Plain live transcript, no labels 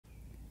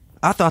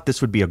I thought this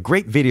would be a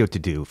great video to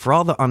do for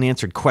all the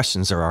unanswered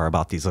questions there are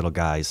about these little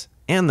guys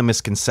and the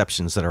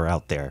misconceptions that are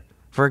out there.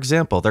 For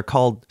example, they're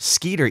called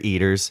Skeeter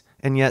Eaters,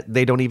 and yet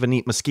they don't even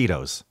eat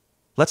mosquitoes.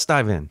 Let's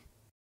dive in.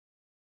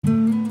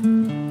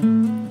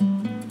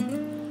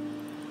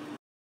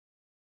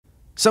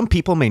 Some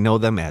people may know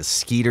them as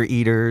Skeeter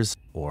Eaters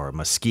or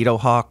Mosquito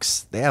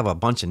Hawks. They have a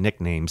bunch of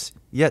nicknames,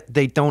 yet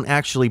they don't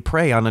actually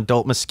prey on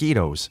adult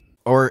mosquitoes,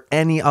 or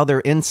any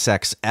other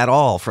insects at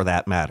all for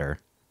that matter.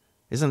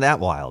 Isn't that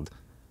wild?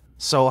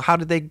 So how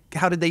did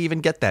they even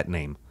get that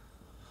name?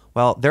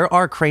 Well, there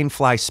are crane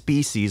fly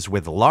species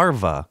with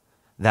larvae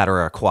that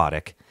are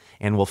aquatic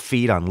and will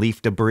feed on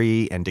leaf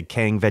debris and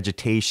decaying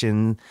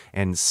vegetation,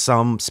 and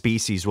some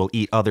species will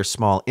eat other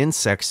small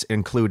insects,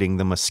 including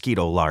the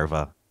mosquito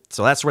larvae.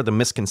 So that's where the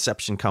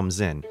misconception comes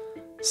in.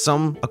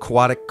 Some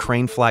aquatic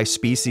crane fly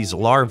species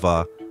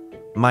larvae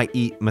might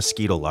eat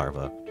mosquito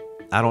larvae.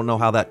 I don't know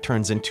how that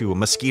turns into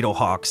mosquito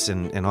hawks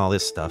and all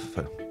this stuff.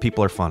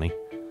 People are funny.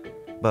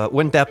 But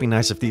wouldn't that be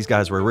nice if these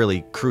guys were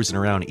really cruising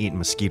around eating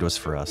mosquitoes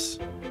for us,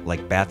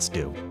 like bats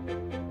do?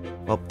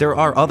 Well, there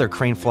are other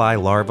crane fly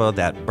larvae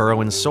that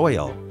burrow in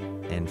soil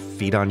and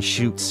feed on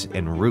shoots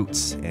and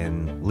roots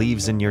and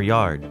leaves in your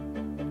yard.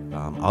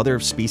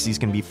 Other species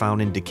can be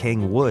found in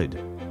decaying wood,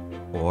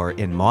 or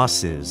in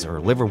mosses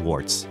or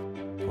liverworts,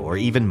 or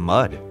even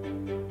mud.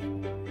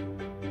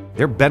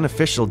 They're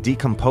beneficial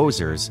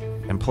decomposers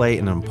and play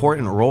an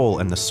important role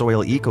in the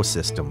soil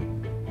ecosystem.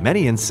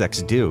 Many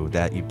insects do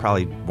that you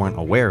probably weren't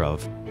aware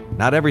of.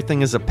 Not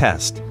everything is a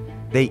pest.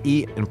 They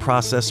eat and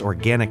process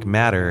organic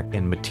matter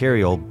and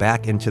material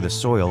back into the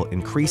soil,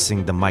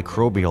 increasing the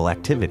microbial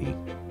activity.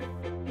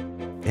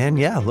 And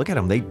yeah, look at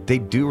them. They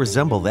do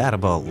resemble that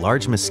of a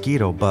large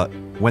mosquito, but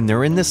when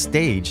they're in this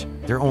stage,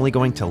 they're only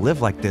going to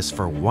live like this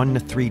for 1 to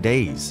 3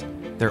 days.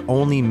 Their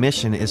only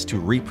mission is to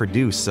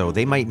reproduce, so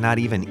they might not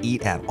even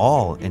eat at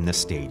all in this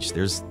stage.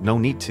 There's no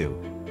need to.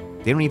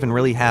 They don't even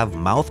really have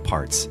mouth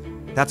parts.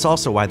 That's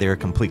also why they're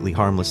completely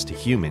harmless to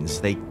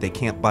humans. They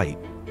can't bite.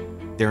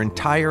 Their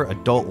entire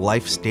adult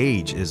life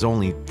stage is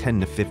only 10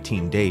 to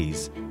 15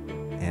 days,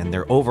 and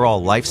their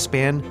overall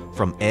lifespan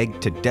from egg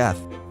to death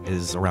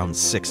is around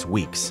 6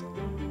 weeks.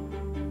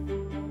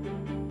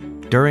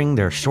 During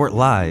their short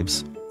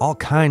lives, all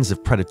kinds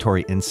of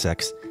predatory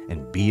insects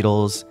and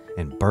beetles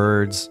and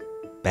birds,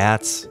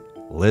 bats,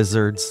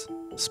 lizards,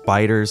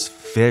 spiders,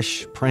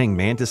 fish, praying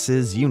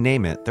mantises, you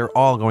name it, they're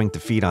all going to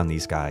feed on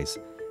these guys.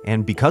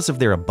 And because of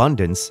their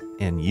abundance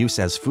and use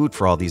as food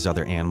for all these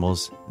other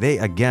animals, they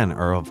again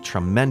are of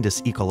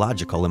tremendous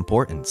ecological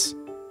importance.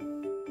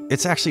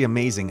 It's actually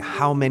amazing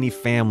how many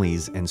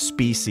families and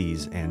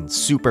species and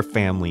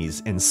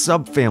superfamilies and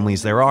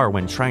subfamilies there are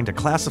when trying to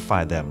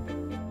classify them.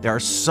 There are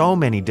so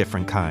many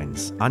different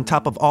kinds, on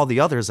top of all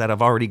the others that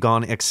have already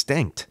gone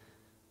extinct.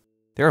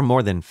 There are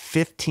more than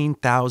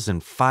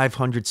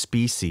 15,500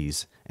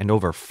 species and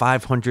over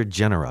 500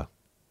 genera.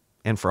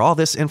 And for all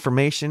this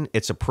information,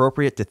 it's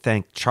appropriate to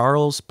thank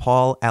Charles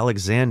Paul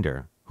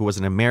Alexander, who was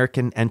an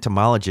American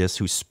entomologist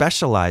who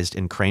specialized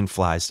in crane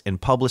flies and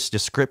published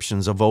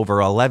descriptions of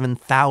over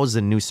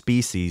 11,000 new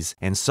species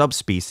and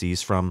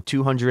subspecies from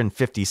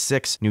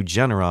 256 new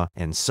genera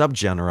and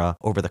subgenera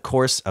over the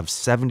course of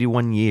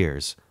 71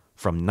 years,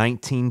 from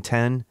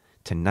 1910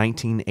 to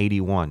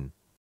 1981.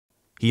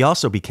 He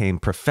also became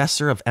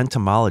professor of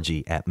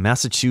entomology at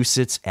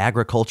Massachusetts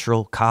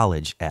Agricultural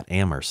College at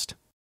Amherst.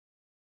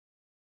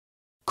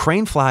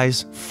 Crane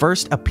flies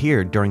first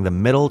appeared during the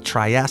Middle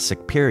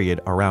Triassic period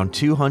around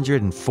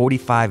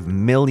 245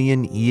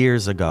 million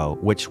years ago,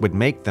 which would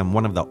make them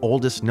one of the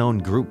oldest known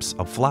groups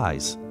of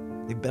flies.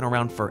 They've been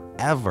around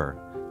forever.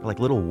 They're like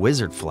little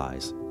wizard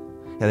flies.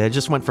 Yeah, they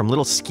just went from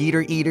little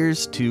Skeeter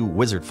Eaters to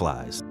wizard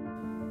flies.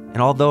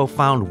 And although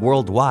found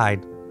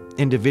worldwide,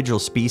 individual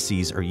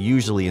species are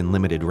usually in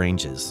limited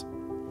ranges.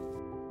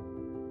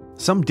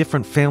 Some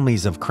different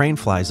families of crane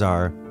flies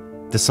are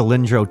the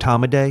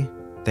Cylindrotomidae.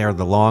 They are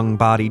the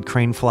long-bodied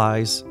crane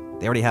flies.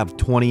 They already have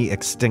 20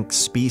 extinct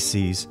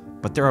species,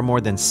 but there are more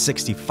than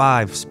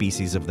 65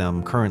 species of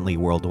them currently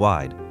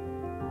worldwide.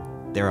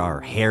 There are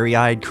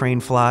hairy-eyed crane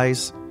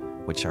flies,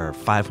 which are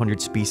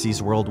 500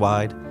 species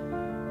worldwide.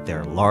 There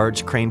are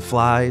large crane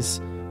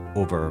flies,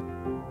 over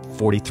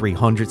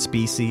 4,300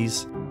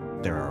 species.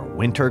 There are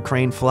winter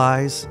crane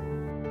flies,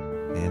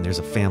 and there's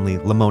a family,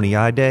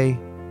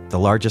 Limoniidae, the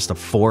largest of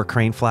 4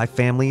 crane fly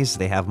families.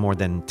 They have more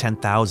than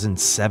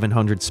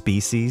 10,700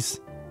 species.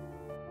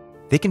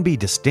 They can be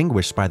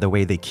distinguished by the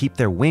way they keep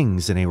their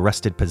wings in a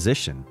rested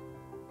position.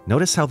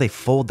 Notice how they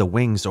fold the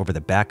wings over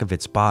the back of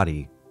its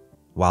body,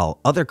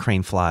 while other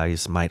crane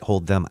flies might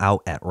hold them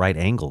out at right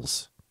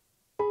angles.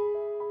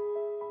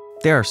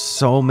 There are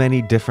so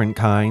many different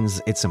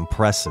kinds, it's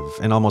impressive,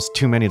 and almost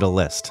too many to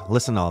list.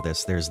 Listen to all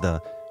this. There's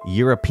the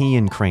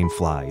European crane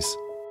flies,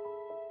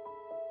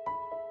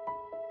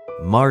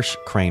 Marsh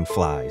Crane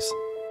Flies,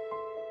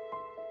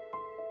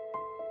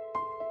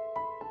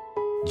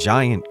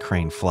 Giant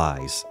Crane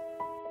Flies,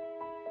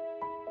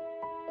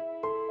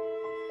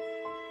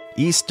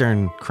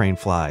 Eastern Crane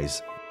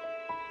Flies,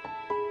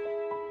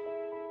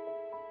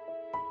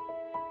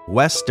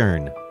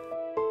 Western.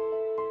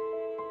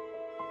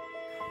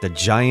 The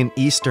giant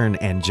eastern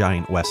and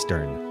giant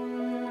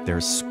western.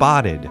 There's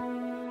spotted.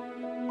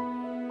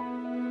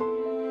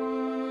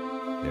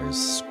 There's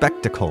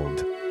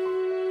spectacled.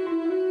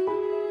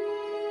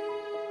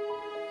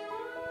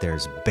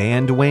 There's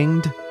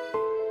band-winged.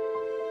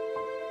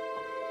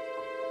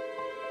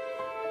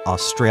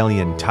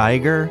 Australian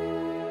tiger.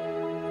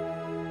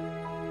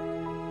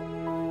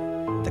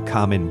 The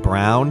common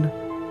brown.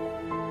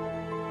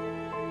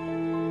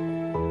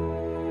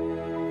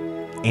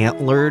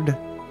 Antlered.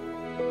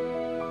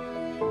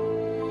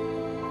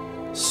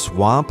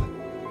 Swamp.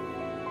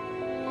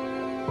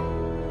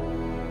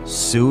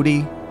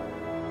 Sooty.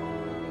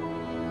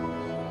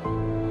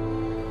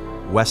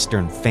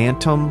 Western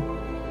phantom.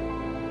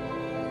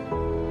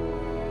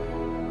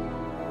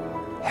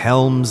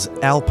 Helms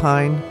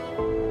alpine.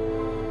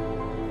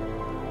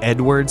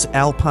 Edwards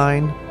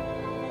alpine.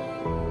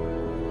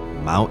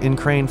 Mountain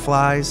crane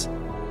flies.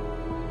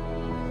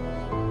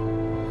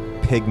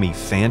 Pygmy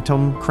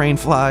phantom crane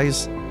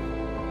flies.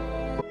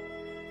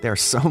 There are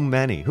so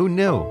many. Who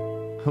knew?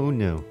 Who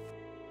knew?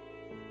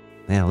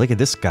 Man, look at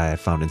this guy I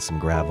found in some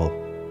gravel.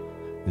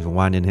 He's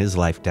winding his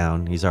life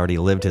down. He's already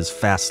lived his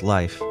fast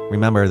life.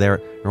 Remember,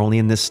 they're only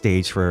in this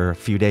stage for a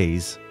few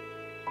days.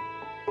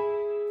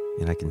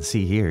 And I can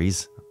see here,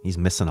 he's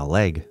missing a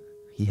leg.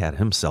 He had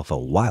himself a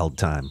wild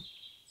time.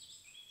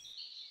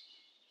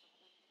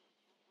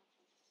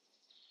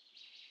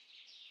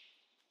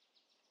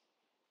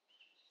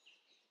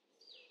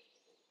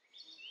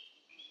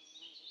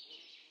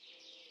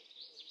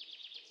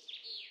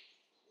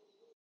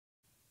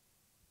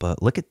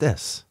 But look at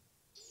this.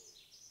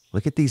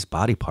 Look at these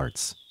body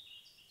parts.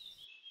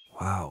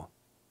 Wow.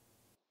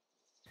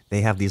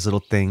 They have these little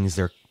things,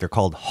 they're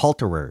called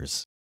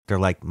halterers. They're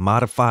like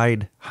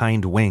modified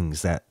hind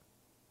wings that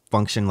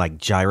function like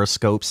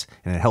gyroscopes,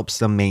 and it helps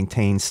them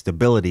maintain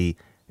stability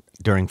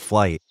during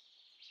flight.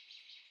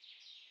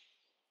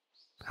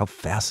 How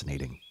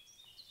fascinating.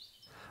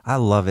 I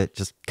love it,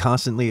 just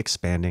constantly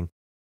expanding.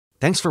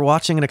 Thanks for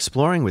watching and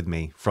exploring with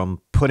me,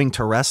 from putting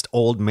to rest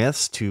old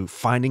myths to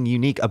finding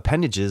unique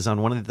appendages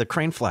on one of the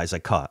crane flies I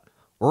caught.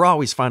 We're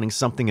always finding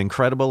something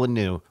incredible and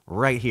new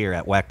right here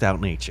at Whacked Out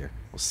Nature.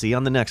 We'll see you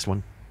on the next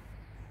one.